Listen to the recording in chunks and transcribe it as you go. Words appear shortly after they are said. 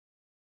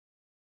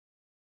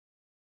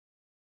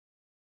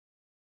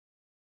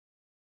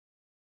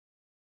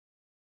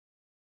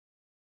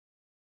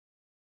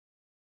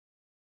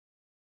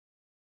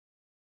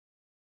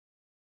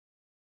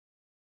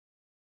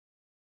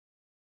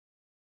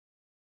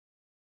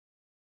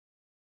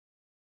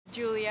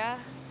Julia,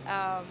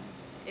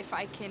 if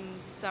I can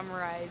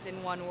summarize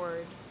in one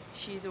word,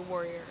 she's a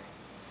warrior.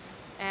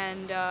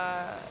 And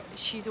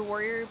she's a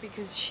warrior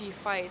because she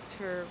fights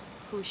for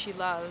who she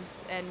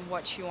loves and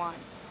what she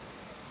wants.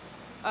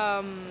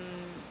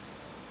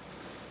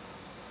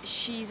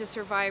 She's a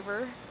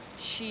survivor.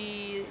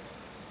 She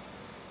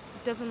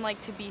doesn't like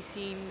to be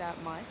seen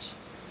that much.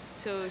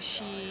 So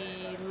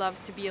she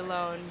loves to be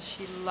alone.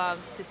 She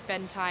loves to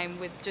spend time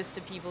with just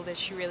the people that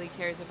she really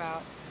cares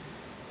about.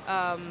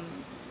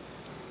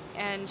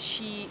 And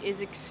she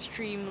is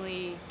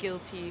extremely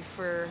guilty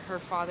for her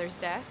father's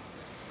death.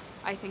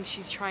 I think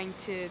she's trying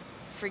to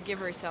forgive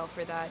herself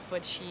for that,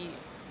 but she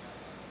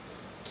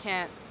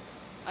can't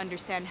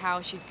understand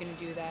how she's going to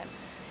do that.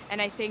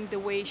 And I think the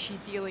way she's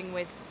dealing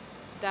with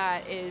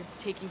that is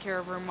taking care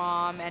of her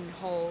mom and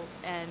Holt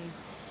and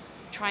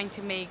trying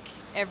to make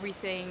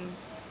everything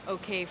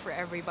okay for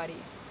everybody.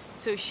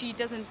 So she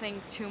doesn't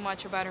think too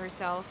much about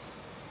herself.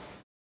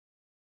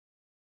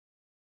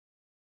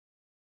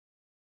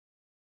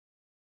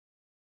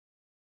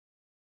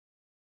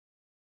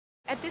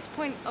 At this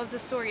point of the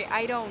story,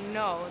 I don't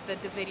know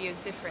that the video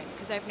is different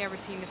because I've never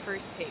seen the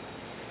first tape.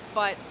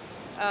 But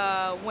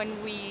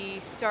when we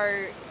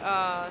start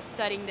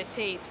studying the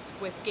tapes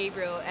with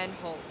Gabriel and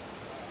Holt,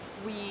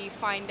 we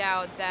find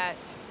out that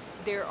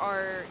there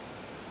are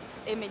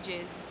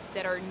images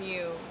that are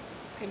new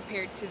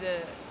compared to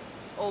the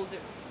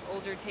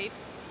older tape,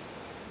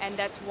 and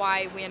that's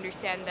why we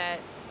understand that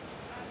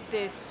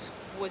this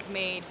was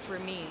made for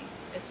me,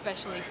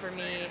 especially for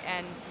me,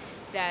 and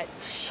that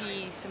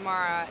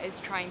Samara,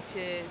 is trying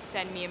to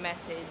send me a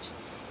message,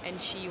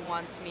 and she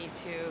wants me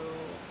to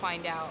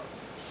find out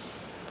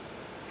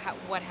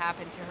what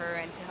happened to her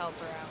and to help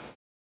her out.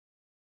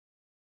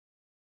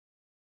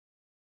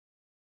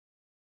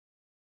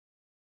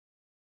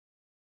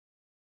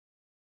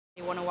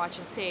 They want to watch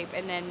a tape,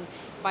 and then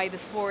by the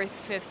fourth,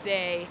 fifth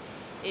day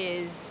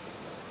is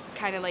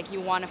kind of like you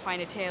want to find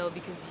a tail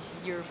because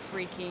you're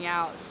freaking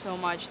out so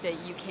much that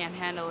you can't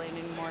handle it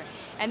anymore.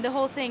 And the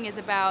whole thing is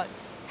about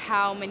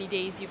how many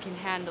days you can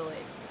handle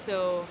it.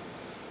 So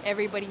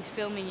everybody's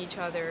filming each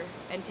other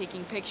and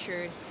taking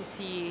pictures to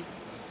see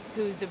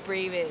who's the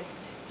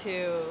bravest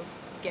to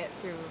get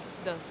through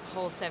the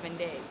whole 7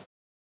 days.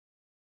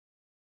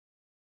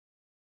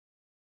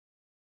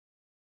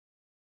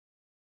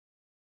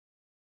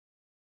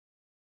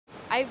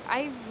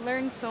 I've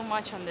learned so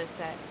much on this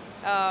set,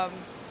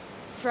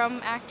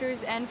 from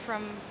actors and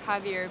from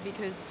Javier,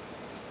 because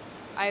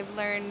I've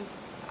learned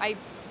I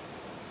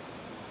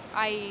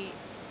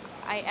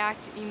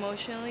act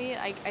emotionally.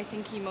 I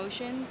think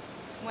emotions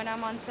when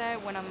I'm on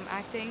set, when I'm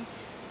acting,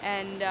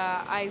 and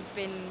I've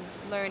been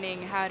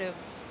learning how to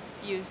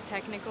use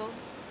technical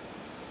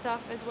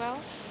stuff as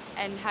well,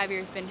 and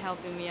Javier's been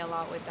helping me a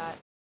lot with that.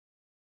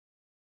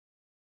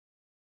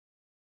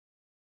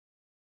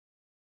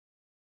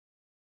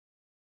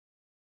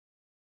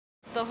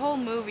 The whole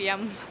movie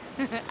I'm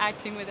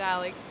acting with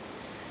Alex.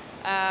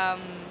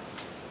 Um,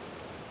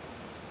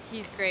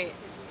 he's great.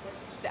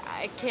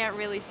 I can't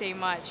really say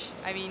much.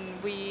 I mean,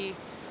 we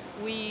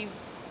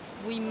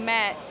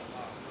met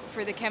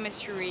for the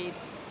chemistry read,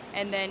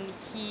 and then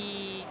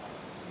he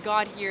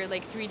got here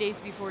like 3 days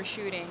before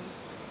shooting,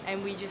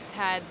 and we just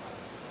had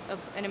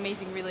an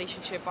amazing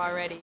relationship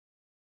already.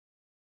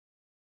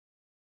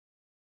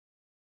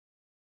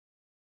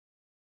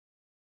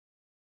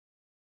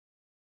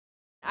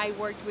 I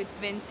worked with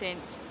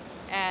Vincent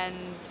and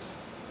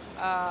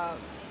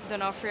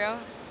Donofrio.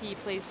 He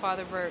plays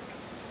Father Burke,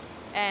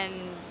 and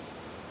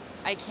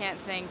I can't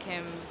thank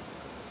him,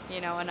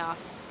 enough,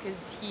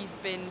 because he's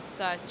been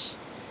such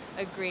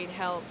a great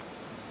help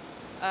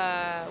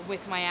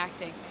with my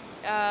acting.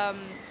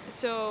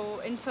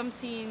 So in some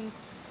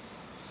scenes,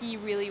 he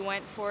really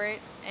went for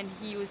it, and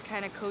he was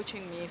kind of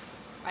coaching me, if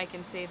I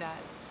can say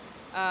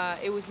that.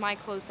 It was my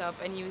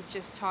close-up, and he was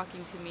just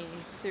talking to me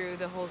through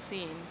the whole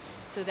scene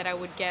so that I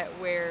would get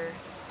where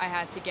I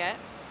had to get.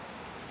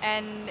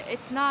 And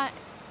it's not,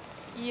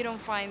 you don't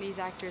find these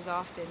actors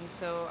often,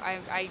 so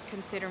I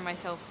consider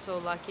myself so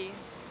lucky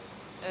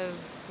of,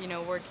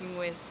 working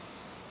with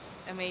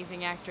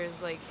amazing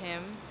actors like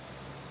him.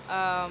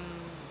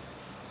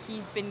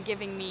 He's been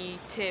giving me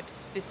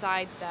tips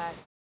besides that.